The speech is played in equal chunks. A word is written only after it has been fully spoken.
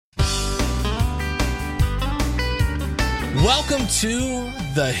Welcome to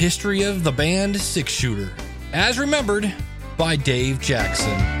the history of the band Six Shooter, as remembered by Dave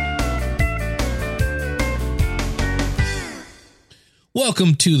Jackson.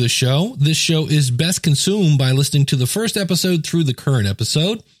 Welcome to the show. This show is best consumed by listening to the first episode through the current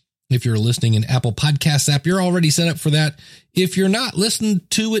episode. If you're listening in Apple Podcasts app, you're already set up for that. If you're not, listen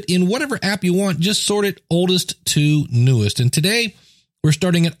to it in whatever app you want. Just sort it oldest to newest. And today, we're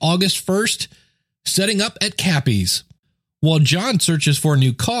starting at August 1st, setting up at Cappy's. While John searches for a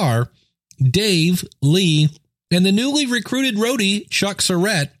new car, Dave, Lee, and the newly recruited roadie, Chuck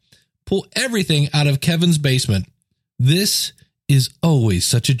Surratt, pull everything out of Kevin's basement. This is always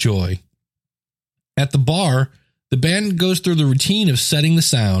such a joy. At the bar, the band goes through the routine of setting the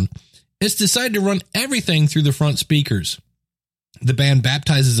sound. It's decided to run everything through the front speakers. The band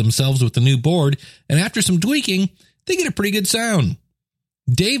baptizes themselves with the new board, and after some tweaking, they get a pretty good sound.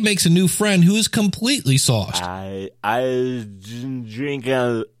 Dave makes a new friend who is completely sauced. I didn't drink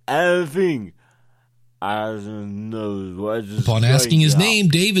anything. I don't know what is Upon asking his name,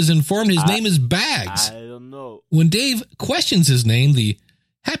 Dave is informed his name is Bags. I don't know. When Dave questions his name, the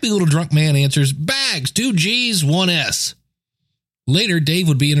happy little drunk man answers, Bags, 2 G's, 1 S. Later, Dave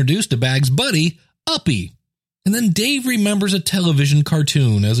would be introduced to Bags' buddy, Uppy. And then Dave remembers a television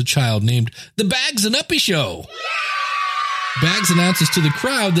cartoon as a child named The Bags and Uppy Show. Bags announces to the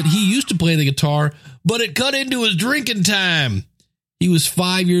crowd that he used to play the guitar, but it cut into his drinking time. He was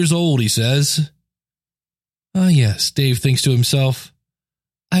 5 years old, he says. Ah, yes, Dave thinks to himself,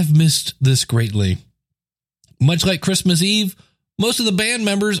 I've missed this greatly. Much like Christmas Eve, most of the band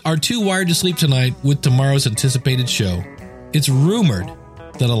members are too wired to sleep tonight with tomorrow's anticipated show. It's rumored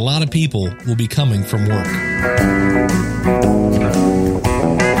that a lot of people will be coming from work.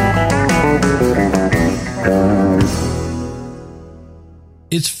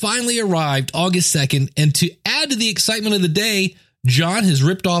 It's finally arrived August 2nd, and to add to the excitement of the day, John has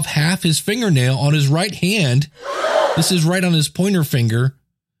ripped off half his fingernail on his right hand. This is right on his pointer finger,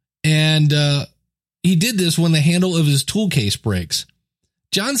 and he did this when the handle of his tool case breaks.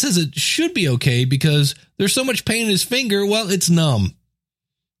 John says it should be okay because there's so much pain in his finger, well, it's numb.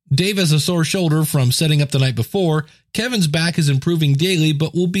 Dave has a sore shoulder from setting up the night before. Kevin's back is improving daily,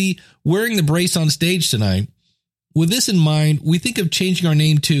 but will be wearing the brace on stage tonight. With this in mind, we think of changing our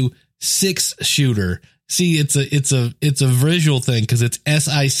name to Six Shooter. See, it's a visual thing because it's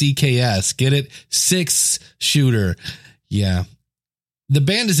SICKS. Get it? Six Shooter. Yeah. The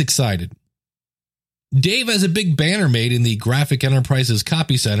band is excited. Dave has a big banner made in the Graphic Enterprises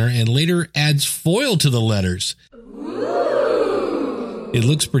Copy Center and later adds foil to the letters. It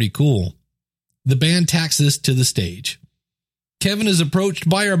looks pretty cool. The band tacks this to the stage. Kevin is approached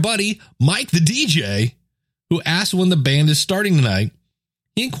by our buddy, Mike the DJ, who asks when the band is starting tonight.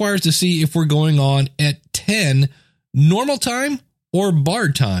 He inquires to see if we're going on at 10 normal time or bar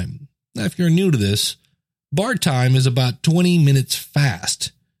time. Now, if you're new to this, bar time is about 20 minutes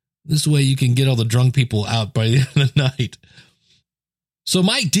fast. This way you can get all the drunk people out by the end of the night. So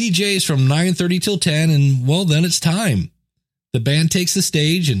Mike DJs from 9:30 till 10, and well, then it's time. The band takes the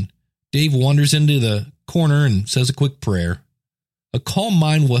stage, and Dave wanders into the corner and says a quick prayer. A calm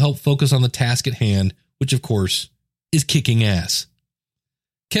mind will help focus on the task at hand, which, of course, is kicking ass.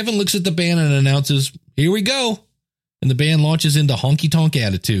 Kevin looks at the band and announces, here we go, and the band launches into Honky Tonk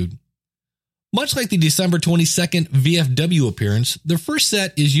Attitude. Much like the December 22nd VFW appearance, the first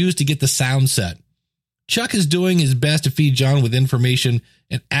set is used to get the sound set. Chuck is doing his best to feed John with information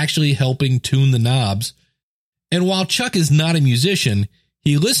and actually helping tune the knobs. And while Chuck is not a musician,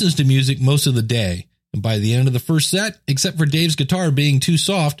 he listens to music most of the day. And by the end of the first set, except for Dave's guitar being too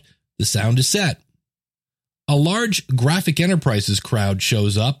soft, the sound is set. A large Graphic Enterprises crowd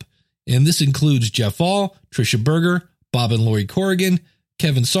shows up, and this includes Jeff Fall, Trisha Berger, Bob and Lori Corrigan,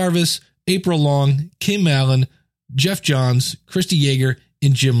 Kevin Sarvis, April Long, Kim Allen, Jeff Johns, Kristy Yeager,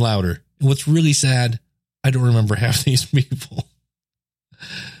 and Jim Lowder. And what's really sad, I don't remember half these people.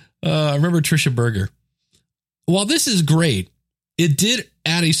 I remember Trisha Berger. While this is great, it did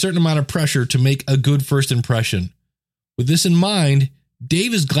add a certain amount of pressure to make a good first impression. With this in mind,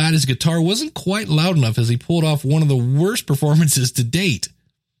 Dave is glad his guitar wasn't quite loud enough as he pulled off one of the worst performances to date.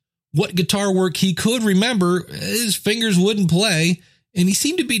 What guitar work he could remember, his fingers wouldn't play, and he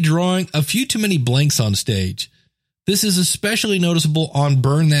seemed to be drawing a few too many blanks on stage. This is especially noticeable on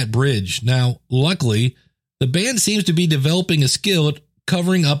Burn That Bridge. Now, luckily, the band seems to be developing a skill at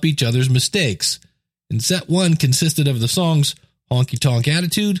covering up each other's mistakes. And set 1 consisted of the songs Honky Tonk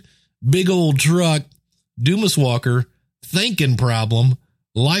Attitude, Big Old Truck, DUMMAS WALKER, Thinkin Problem,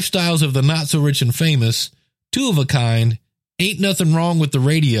 Lifestyles of the Not So Rich and Famous, Two of a Kind, Ain't Nothing Wrong with the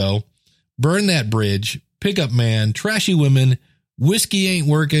Radio, Burn That Bridge, Pickup Man, Trashy Women, Whiskey Ain't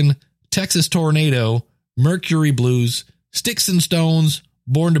Workin', Texas Tornado, Mercury Blues, Sticks and Stones,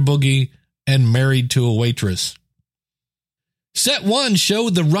 Born to Boogie, and Married to a Waitress. Set 1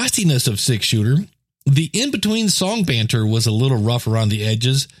 showed the rustiness of Six Shooter. The in-between song banter was a little rough around the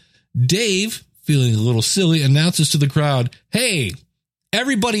edges. Dave, feeling a little silly, announces to the crowd, "Hey,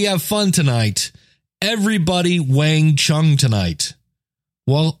 everybody have fun tonight. Everybody wang chung tonight."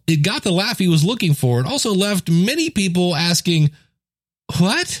 Well, it got the laugh he was looking for. It also left many people asking,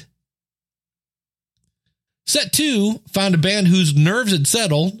 "What?" Set 2 found a band whose nerves had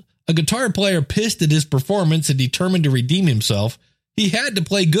settled, a guitar player pissed at his performance and determined to redeem himself. He had to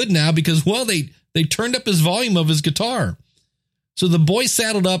play good now because, well, they turned up his volume of his guitar. So the boys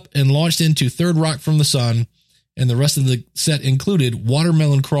saddled up and launched into Third Rock from the Sun, and the rest of the set included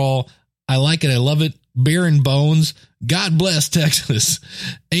Watermelon Crawl, I Like It, I Love It, Barren Bones, God Bless Texas,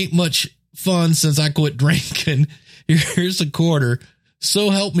 Ain't Much Fun Since I Quit Drinking, Here's a Quarter, So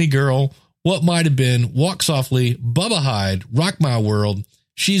Help Me Girl, What Might Have Been, Walk Softly, Bubba Hyde, Rock My World,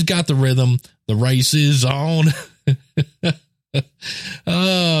 She's Got the Rhythm, The Race Is On,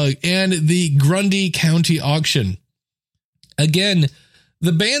 and the Grundy County Auction. Again,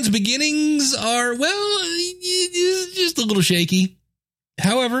 the band's beginnings are, well, just a little shaky.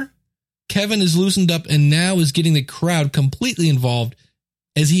 However, Kevin is loosened up and now is getting the crowd completely involved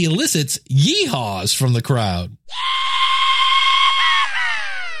as he elicits yee-haws from the crowd.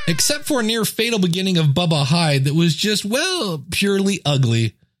 Except for a near fatal beginning of Bubba Hyde that was just, well, purely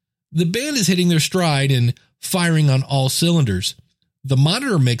ugly, the band is hitting their stride and firing on all cylinders. The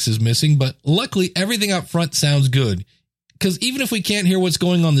monitor mix is missing, but luckily everything up front sounds good. Because even if we can't hear what's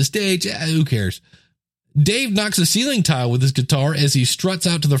going on the stage, who cares? Dave knocks a ceiling tile with his guitar as he struts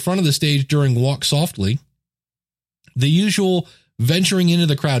out to the front of the stage during Walk Softly. The usual venturing into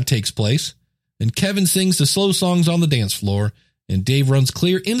the crowd takes place, and Kevin sings the slow songs on the dance floor, and Dave runs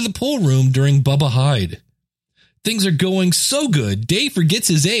clear into the pool room during Bubba Hyde. Things are going so good, Dave forgets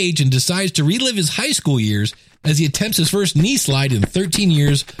his age and decides to relive his high school years as he attempts his first knee slide in 13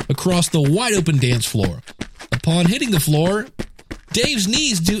 years across the wide open dance floor. Upon hitting the floor, Dave's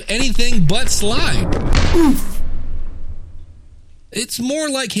knees do anything but slide. Oof. It's more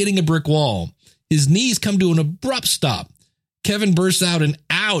like hitting a brick wall. His knees come to an abrupt stop. Kevin bursts out an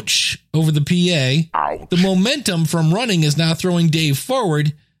ouch over the PA. Ouch. The momentum from running is now throwing Dave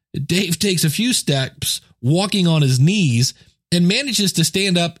forward. Dave takes a few steps, walking on his knees, and manages to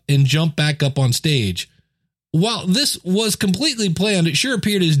stand up and jump back up on stage. While this was completely planned, it sure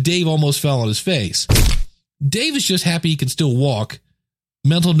appeared as Dave almost fell on his face. Dave is just happy he can still walk.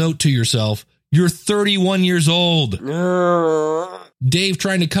 Mental note to yourself, you're 31 years old. Dave,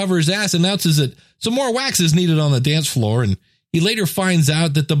 trying to cover his ass, announces that some more wax is needed on the dance floor, and he later finds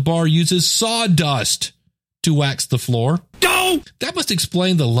out that the bar uses sawdust to wax the floor. No! That must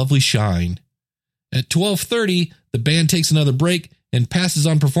explain the lovely shine. At 12:30, the band takes another break and passes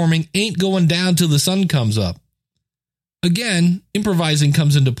on performing Ain't Going Down Till the Sun Comes Up. Again, improvising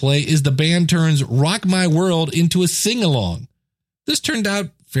comes into play as the band turns Rock My World into a sing-along. This turned out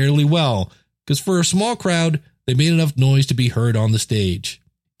fairly well, because for a small crowd, they made enough noise to be heard on the stage.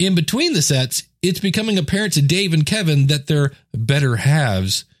 In between the sets, it's becoming apparent to Dave and Kevin that they're better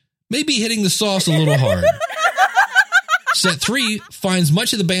halves, maybe hitting the sauce a little hard. Set 3 finds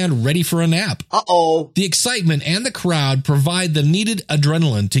much of the band ready for a nap. Uh-oh. The excitement and the crowd provide the needed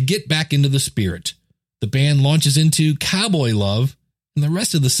adrenaline to get back into the spirit. The band launches into Cowboy Love, and the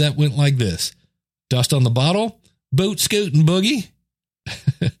rest of the set went like this. Dust on the Bottle, Boot Scootin' Boogie,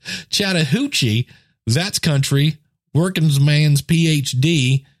 Chattahoochee, That's Country, Working's Man's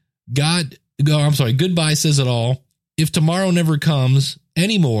PhD, Goodbye Says It All, If Tomorrow Never Comes,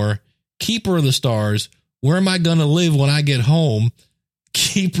 Anymore, Keeper of the Stars, Where Am I Gonna Live When I Get Home,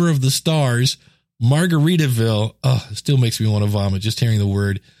 Keeper of the Stars, Margaritaville, it still makes me want to vomit just hearing the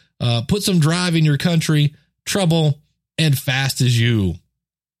word, Put Some Drive in Your Country, Trouble, and Fast as You.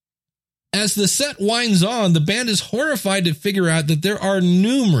 As the set winds on, the band is horrified to figure out that there are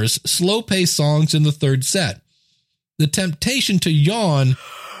numerous slow-paced songs in the third set. The temptation to yawn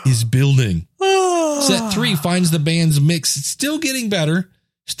is building. Set 3 finds the band's mix still getting better,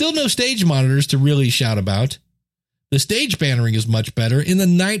 still no stage monitors to really shout about. The stage bannering is much better, and the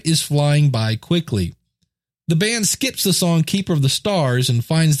night is flying by quickly. The band skips the song Keeper of the Stars and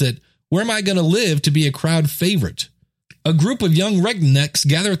finds that Where Am I Gonna Live to be a crowd favorite. A group of young rednecks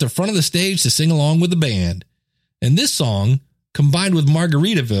gather at the front of the stage to sing along with the band. And this song, combined with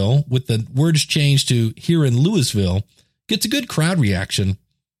Margaritaville, with the words changed to Here in Louisville, gets a good crowd reaction.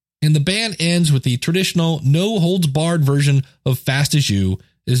 And the band ends with the traditional no-holds-barred version of Fast as You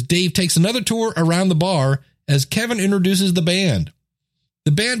as Dave takes another tour around the bar as Kevin introduces the band.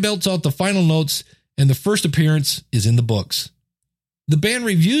 The band belts out the final notes, and the first appearance is in the books. The band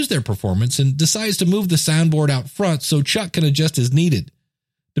reviews their performance and decides to move the soundboard out front so Chuck can adjust as needed.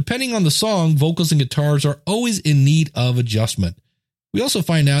 Depending on the song, vocals and guitars are always in need of adjustment. We also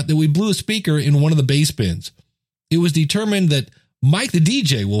find out that we blew a speaker in one of the bass bins. It was determined that Mike the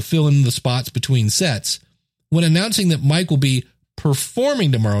DJ will fill in the spots between sets. When announcing that Mike will be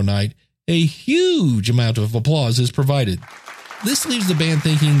performing tomorrow night, a huge amount of applause is provided. This leaves the band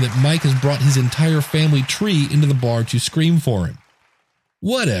thinking that Mike has brought his entire family tree into the bar to scream for him.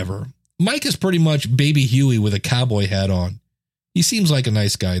 Whatever. Mike is pretty much Baby Huey with a cowboy hat on. He seems like a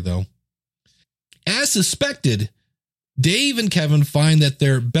nice guy, though. As suspected, Dave and Kevin find that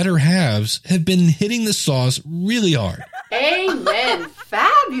their better halves have been hitting the sauce really hard. Amen.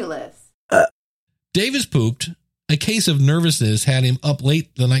 Fabulous. Dave is pooped. A case of nervousness had him up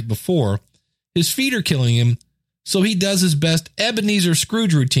late the night before. His feet are killing him, so he does his best Ebenezer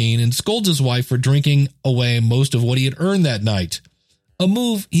Scrooge routine and scolds his wife for drinking away most of what he had earned that night, a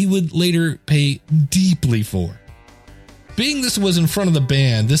move he would later pay deeply for. Being this was in front of the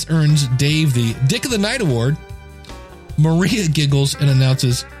band, this earns Dave the Dick of the Night Award. Maria giggles and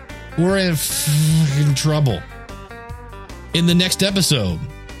announces, "We're in f***ing trouble." In the next episode,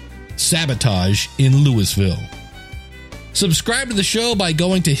 sabotage in Louisville. Subscribe to the show by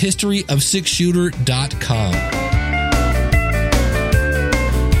going to historyofsixshooter.com.